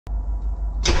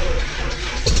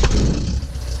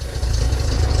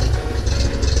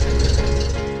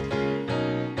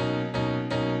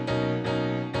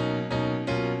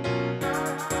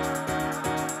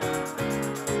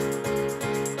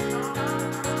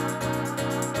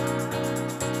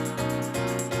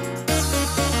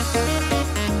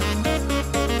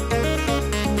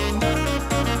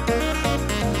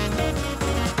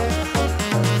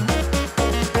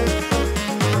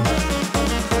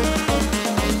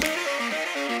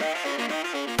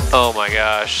Oh my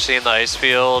gosh, seeing the ice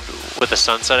field with the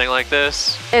sun setting like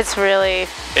this. It's really,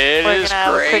 We're gonna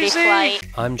have a pretty flight.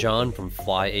 I'm John from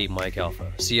Fly 8 Mike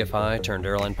Alpha, CFI turned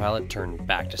airline pilot turned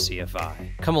back to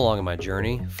CFI. Come along on my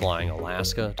journey, flying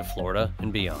Alaska to Florida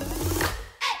and beyond.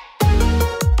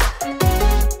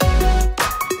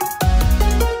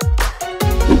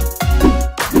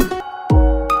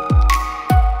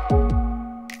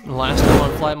 Last time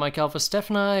on Fly Mike Alpha, Steph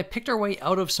and I picked our way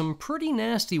out of some pretty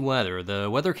nasty weather. The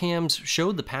weather cams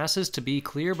showed the passes to be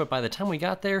clear, but by the time we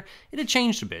got there, it had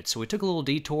changed a bit. So we took a little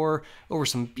detour over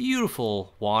some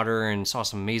beautiful water and saw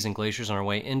some amazing glaciers on our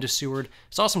way into Seward,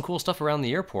 saw some cool stuff around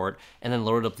the airport, and then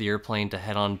loaded up the airplane to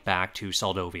head on back to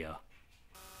Saldovia.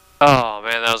 Oh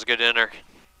man, that was a good dinner.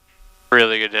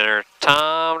 Really good dinner.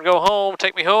 Time to go home.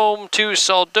 Take me home to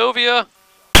Saldovia.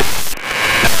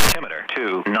 Altimeter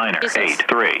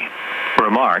 2983.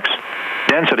 Remarks.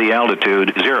 Density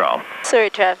altitude 0.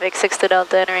 Seward traffic, 6 to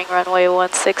Delta entering runway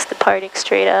 16, departing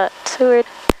straight at Seward.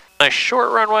 Nice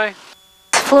short runway.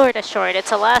 It's Florida short,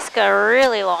 it's Alaska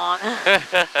really long.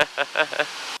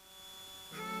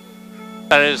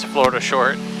 That is Florida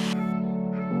short.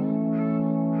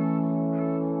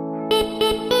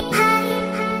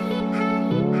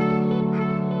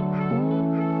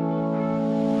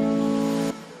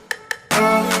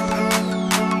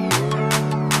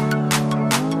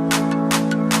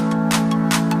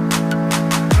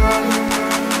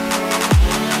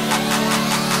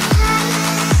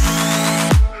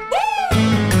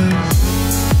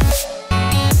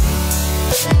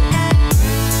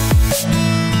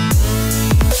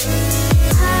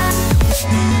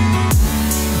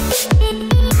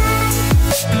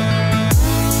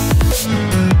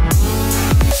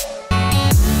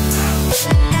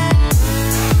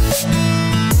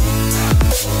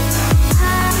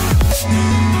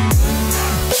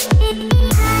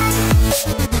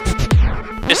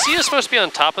 Is Sia supposed to be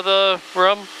on top of the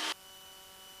rum?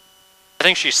 I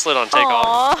think she slid on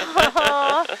takeoff.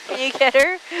 Aww. Can you get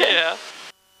her? Yeah.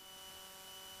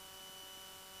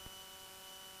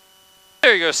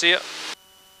 There you go, Sia.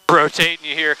 Rotate and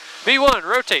you hear, V1,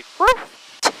 rotate. Woo!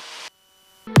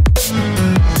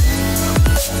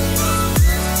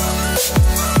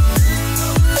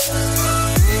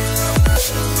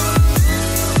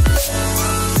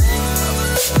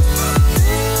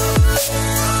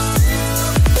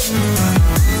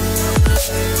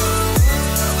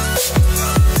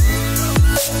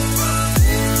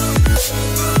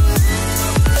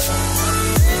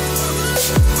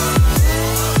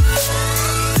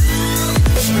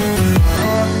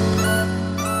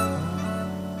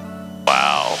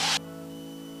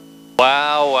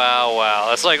 Wow.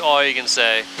 That's like all you can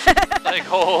say. Like,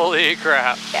 holy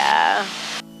crap. Yeah.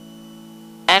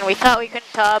 And we thought we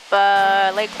couldn't top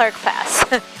Lake Clark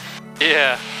Pass.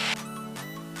 Yeah.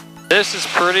 This is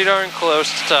pretty darn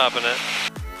close to topping it.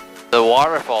 The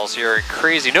waterfalls here are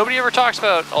crazy. Nobody ever talks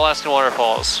about Alaskan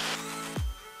waterfalls.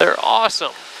 They're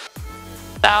awesome.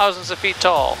 Thousands of feet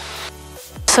tall.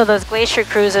 So those glacier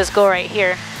cruises go right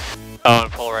here. Oh,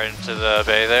 and pull right into the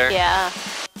bay there? Yeah.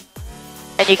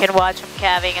 And you can watch them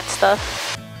calving and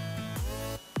stuff.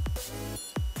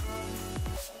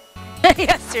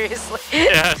 Yeah, seriously.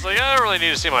 Yeah, it's like, I don't really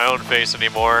need to see my own face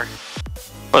anymore.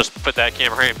 I'll just put that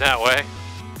camera aim that way.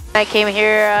 I came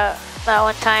here that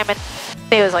one time, and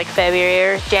it was like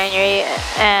February or January,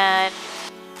 and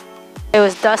it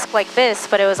was dusk like this,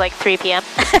 but it was like 3 p.m.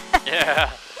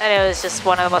 Yeah. And it was just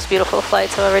one of the most beautiful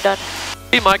flights I've ever done.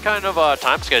 Be my kind of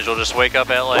time schedule. Just wake up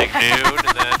at like noon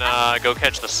and then go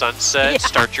catch the sunset. Yeah.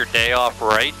 Start your day off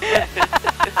right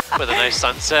with a nice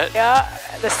sunset. Yeah,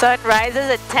 the sun rises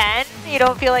at 10. You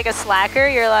don't feel like a slacker.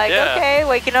 You're like, yeah. Okay,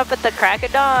 waking up at the crack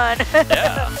of dawn.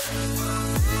 Yeah.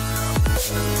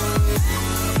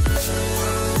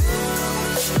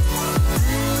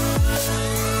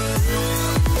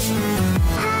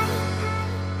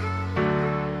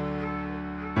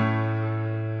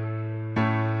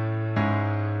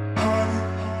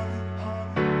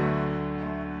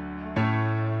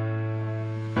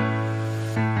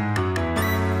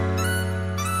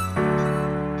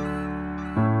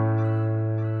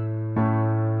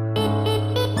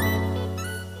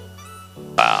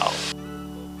 Wow.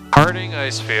 Harding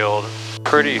Ice Field.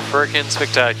 Pretty frickin'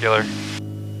 spectacular.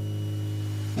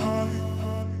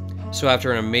 So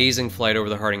after an amazing flight over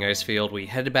the Harding Ice Field, we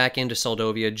headed back into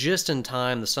Saldovia just in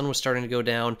time. The sun was starting to go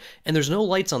down, and there's no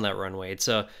lights on that runway. It's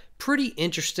a pretty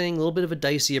interesting, a little bit of a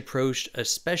dicey approach,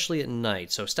 especially at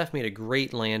night. So Steph made a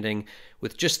great landing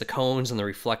with just the cones and the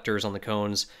reflectors on the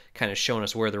cones kind of showing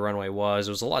us where the runway was.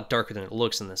 It was a lot darker than it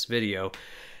looks in this video.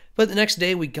 But the next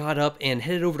day we got up and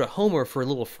headed over to Homer for a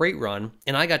little freight run,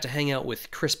 and I got to hang out with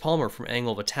Chris Palmer from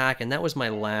Angle of Attack, and that was my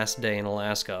last day in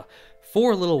Alaska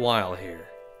for a little while here.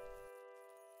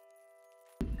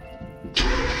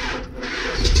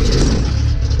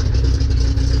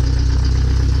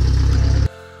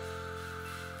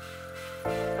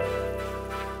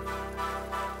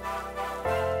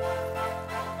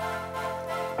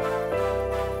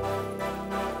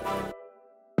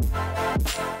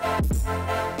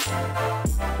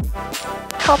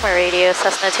 Homer radio,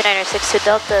 Cessna 2962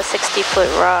 Delta, 60-foot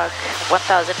rock,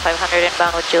 1,500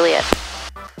 inbound with Juliet.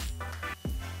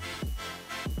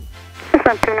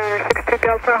 Cessna 2962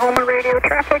 Delta, Homer radio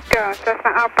traffic,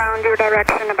 Cessna outbound your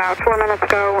direction about 4 minutes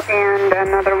ago, and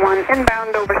another one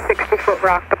inbound over 60-foot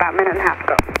rock about a minute and a half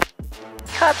ago.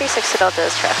 Copy, 60 Delta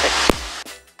is traffic.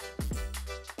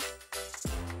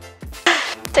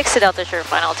 60 Delta is your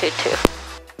final altitude 2.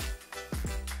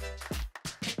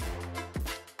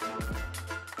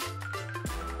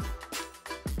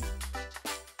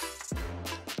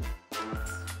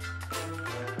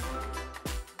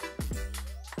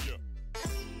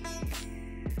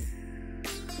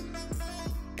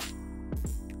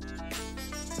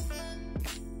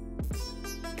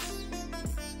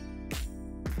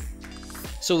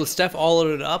 So with Steph all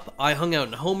loaded up, I hung out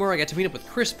in Homer. I got to meet up with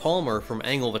Chris Palmer from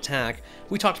Angle of Attack.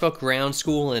 We talked about ground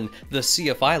school and the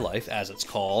CFI life, as it's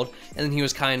called, and then he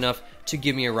was kind enough to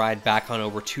give me a ride back on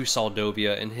over to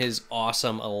Saldovia in his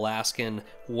awesome Alaskan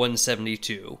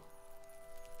 172.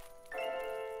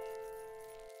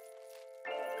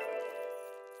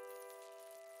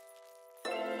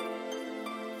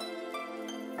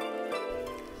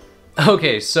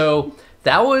 Okay, so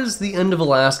that was the end of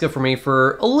Alaska for me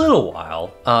for a little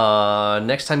while.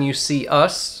 Next time you see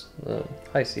us,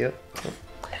 hi, see ya.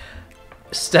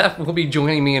 Steph will be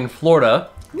joining me in Florida.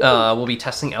 We'll be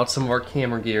testing out some of our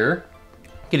camera gear,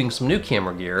 getting some new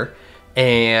camera gear,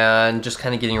 and just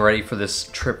kind of getting ready for this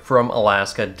trip from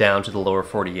Alaska down to the lower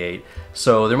 48.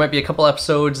 So there might be a couple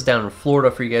episodes down in Florida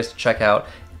for you guys to check out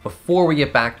before we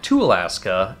get back to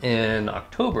Alaska in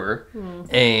October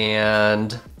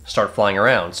and start flying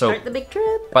around. So Start the big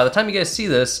trip. by the time you guys see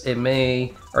this, it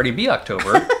may already be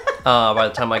October. By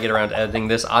the time I get around to editing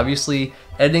this, obviously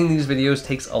editing these videos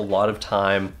takes a lot of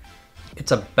time.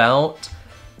 It's about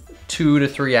 2 to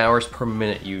 3 hours per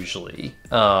minute usually.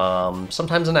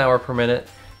 Sometimes an hour per minute,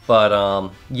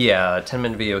 but yeah, a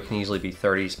 10-minute video can easily be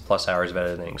 30 plus hours of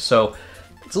editing. So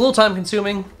it's a little time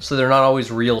consuming, so they're not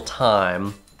always real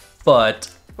time,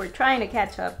 but We're trying to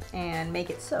catch up and make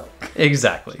it so.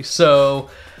 exactly. So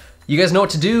you guys know what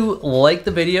to do. Like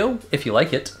the video if you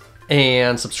like it,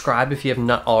 and subscribe if you have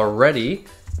not already.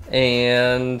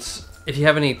 And if you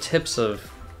have any tips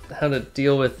of how to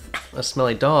deal with a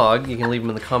smelly dog, you can leave them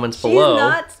in the comments below. She's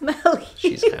not smelly.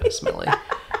 She's kind of smelly.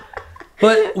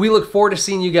 But we look forward to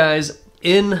seeing you guys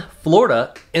in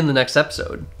Florida in the next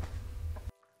episode.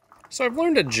 So I've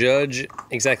learned to judge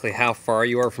exactly how far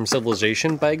you are from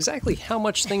civilization by exactly how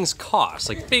much things cost,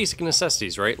 like basic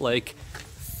necessities, right? Like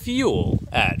fuel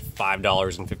at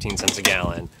 $5.15 a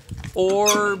gallon,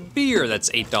 or beer that's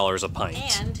 $8 a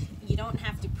pint. And you don't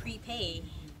have to prepay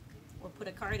or put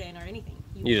a card in or anything.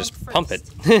 You just pump it.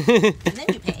 And then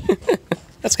you pay.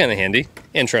 That's kind of handy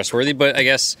and trustworthy, but I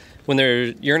guess when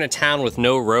you're in a town with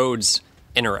no roads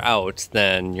in or out,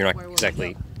 then you're not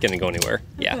exactly going to go anywhere.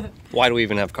 Yeah. Why do we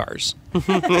even have cars?